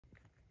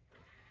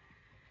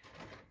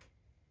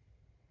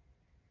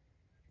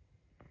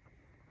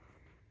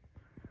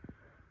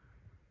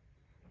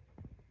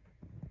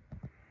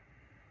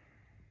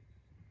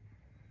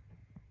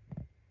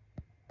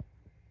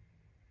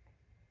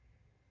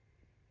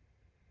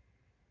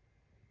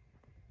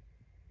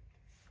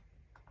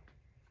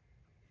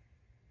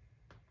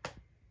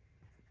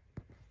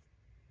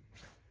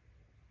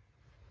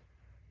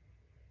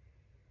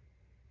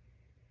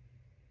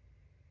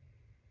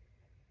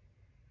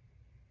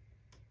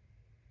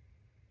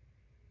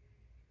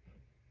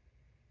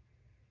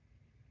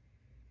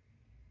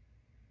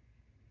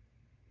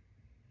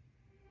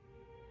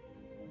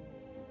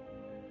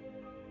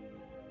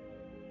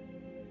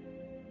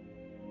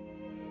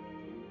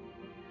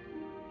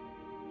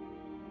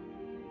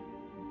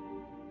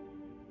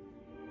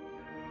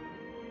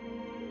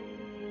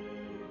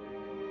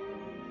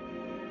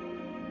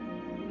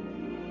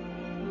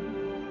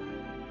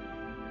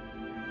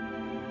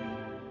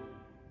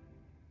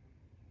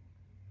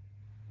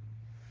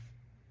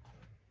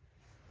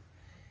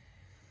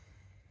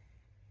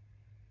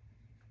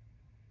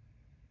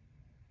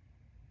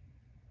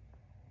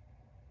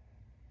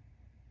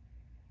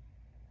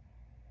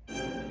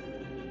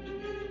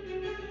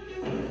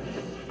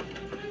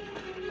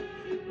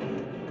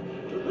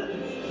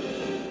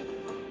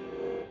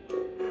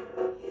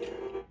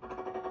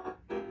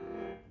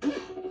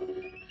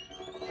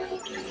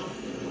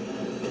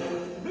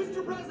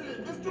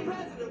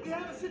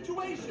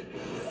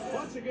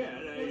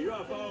again, a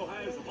UFO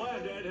has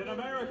landed in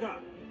America.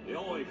 The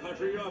only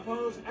country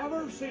UFOs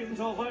ever seem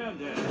to land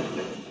in.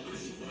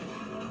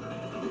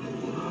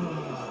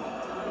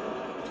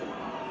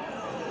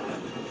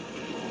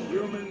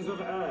 Humans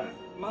of Earth,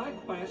 my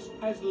quest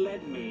has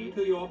led me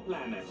to your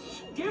planet.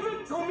 Give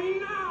it to me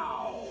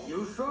now!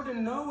 You should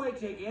in no way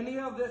take any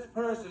of this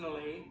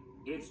personally.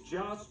 It's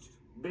just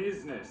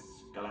business.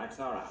 Galax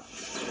are out.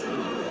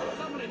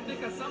 Somebody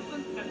think of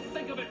something and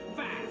think of it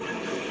fast.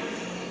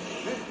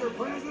 Mr.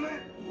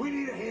 President, we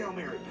need a Hail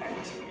Mary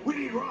pass. We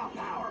need raw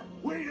power.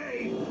 We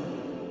need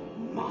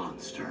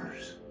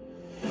monsters.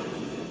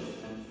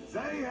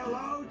 Say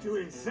hello to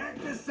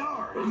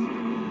Insectosaurus.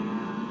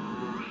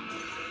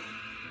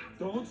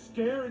 Don't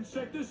scare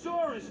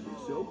Insectosaurus.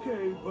 It's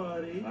okay,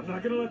 buddy. I'm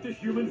not gonna let the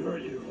human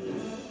hurt you.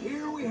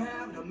 Here we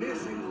have the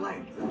missing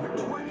link, a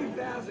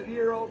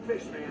 20,000-year-old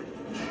fish man.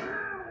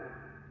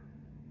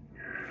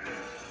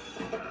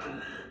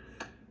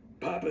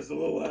 Papa's a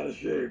little out of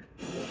shape.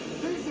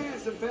 This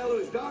handsome fellow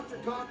is Dr.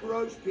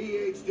 Cockroach,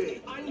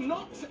 Ph.D. I'm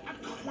not a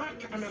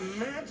quack, I'm a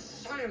mad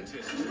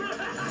scientist.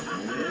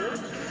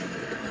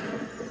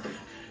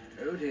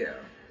 Oh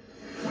dear.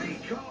 We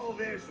call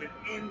this an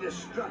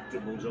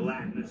indestructible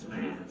gelatinous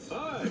mass.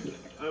 Hi,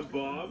 I'm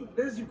Bob.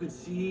 As you can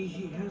see,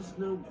 he has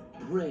no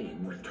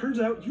brain. Turns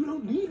out you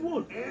don't need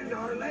one. And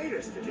our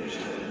latest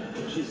addition.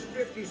 She's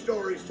 50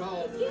 stories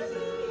tall.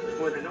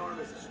 With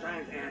enormous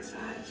strength and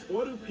size.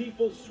 What do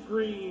people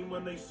scream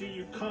when they see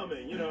you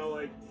coming? You know,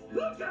 like,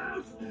 look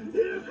out!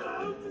 Here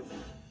comes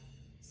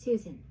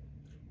Susan.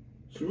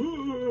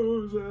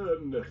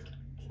 Susan!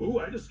 Ooh,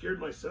 I just scared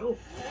myself.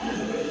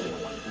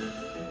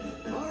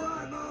 All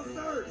right,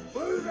 monsters,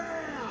 move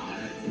out!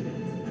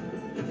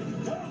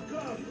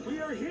 Welcome! We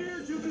are here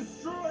to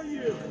destroy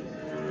you!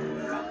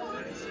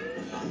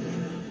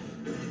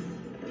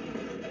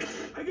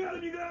 I got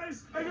him, you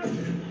guys! I got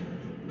him!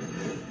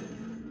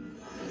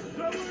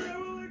 Don't worry, I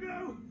won't let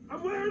go!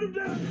 I'm wearing him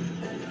down!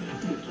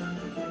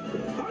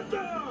 Hot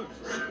dogs!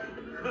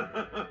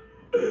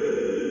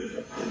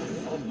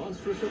 A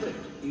monstrous event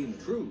in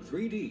true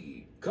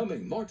 3D,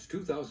 coming March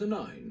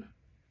 2009.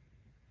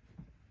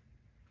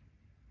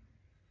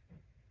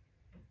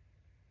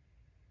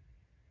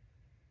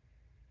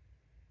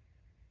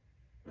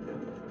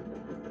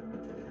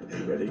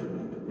 Ready?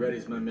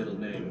 Ready's my middle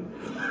name.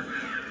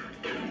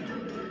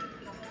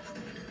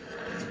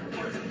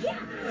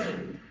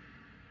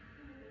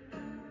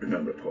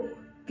 Remember, Paul,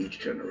 each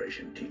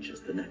generation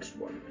teaches the next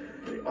one.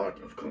 The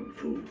art of Kung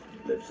Fu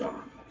lives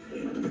on.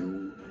 In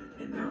you,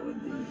 and now in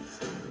these.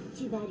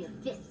 Too bad your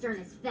fists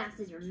aren't as fast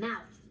as your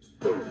mouth.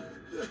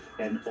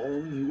 An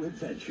all-new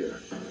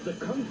adventure. The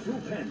Kung Fu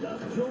Panda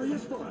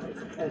Furious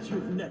 5, as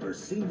you've never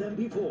seen them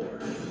before.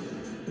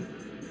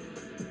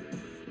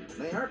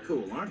 They are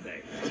cool, aren't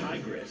they?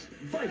 Tigress,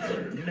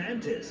 Viper,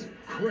 Mantis,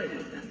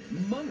 Crane,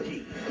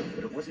 Monkey.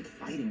 But it wasn't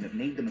fighting that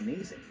made them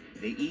amazing.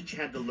 They each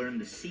had to learn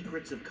the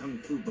secrets of Kung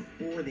Fu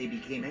before they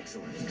became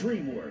excellent.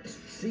 DreamWorks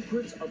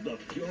Secrets of the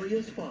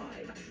Furious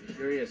 5.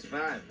 Furious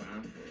 5,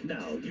 huh?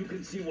 Now you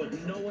can see what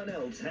no one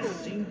else has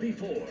seen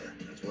before.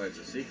 That's why it's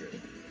a secret.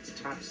 It's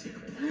top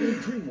secret.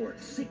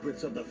 DreamWorks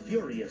Secrets of the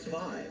Furious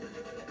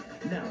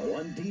 5. Now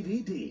on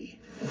DVD.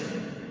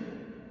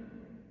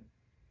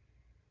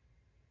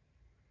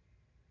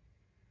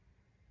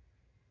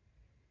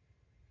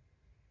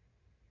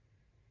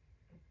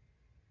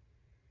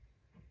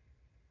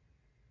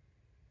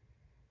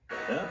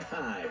 Up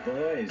high,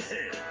 boys.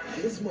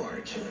 This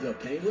March, the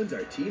Penguins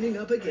are teaming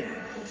up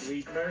again.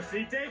 Sweet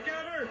Mercy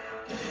Takeover!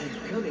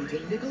 And coming to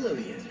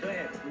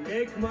Nickelodeon.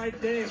 Make my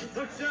day.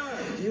 Look sharp!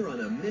 They're on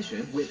a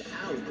mission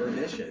without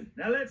permission.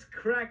 Now let's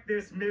crack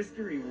this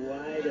mystery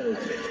wide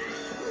open.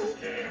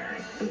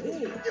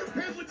 Your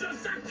penguins are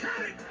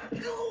psychotic!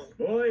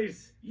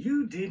 Boys,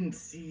 you didn't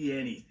see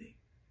anything.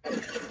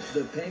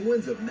 The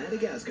Penguins of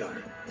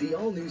Madagascar, the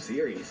all-new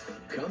series,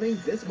 coming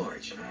this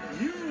March.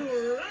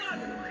 You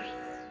run!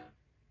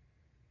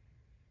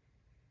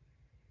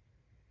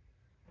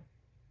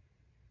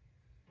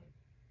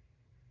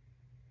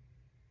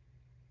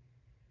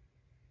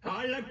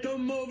 I like to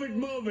move it.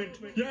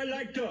 You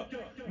like to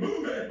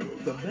move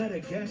it. The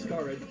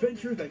Madagascar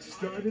adventure that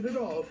started it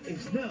all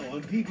is now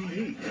on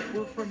DVD.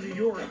 We're from New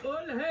York.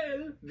 All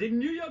hail the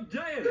New York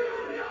Giants.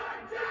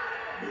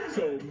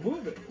 So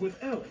move it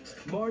with Alex,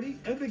 Marty,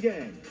 and the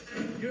gang.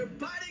 You're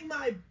biting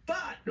my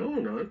butt. No,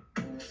 I'm not.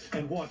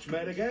 And watch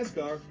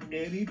Madagascar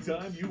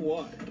anytime you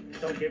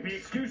want. Don't give me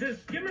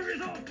excuses. Give me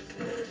results.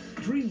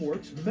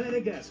 DreamWorks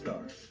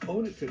Madagascar.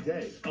 Own it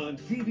today on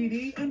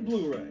DVD and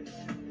Blu-ray.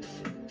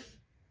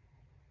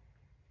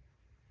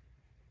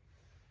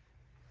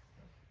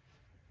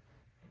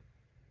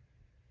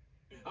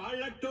 I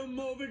like to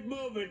move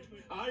it.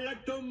 I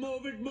like to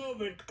move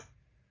it.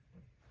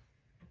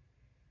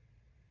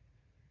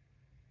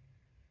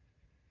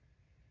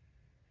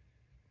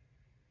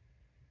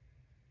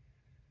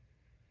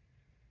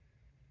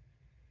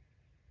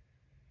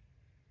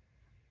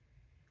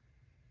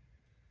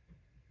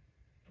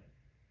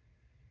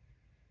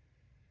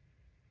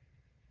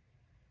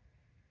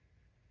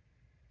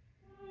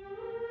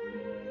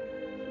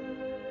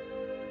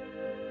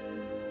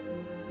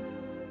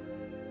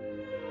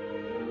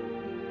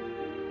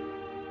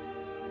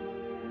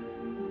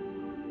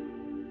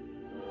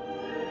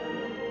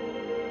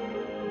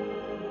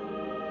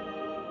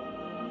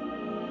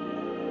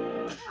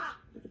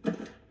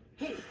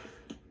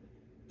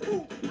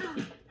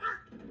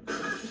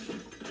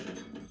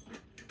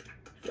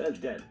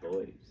 done,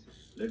 boys.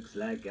 Looks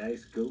like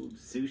ice cold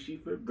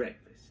sushi for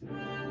breakfast.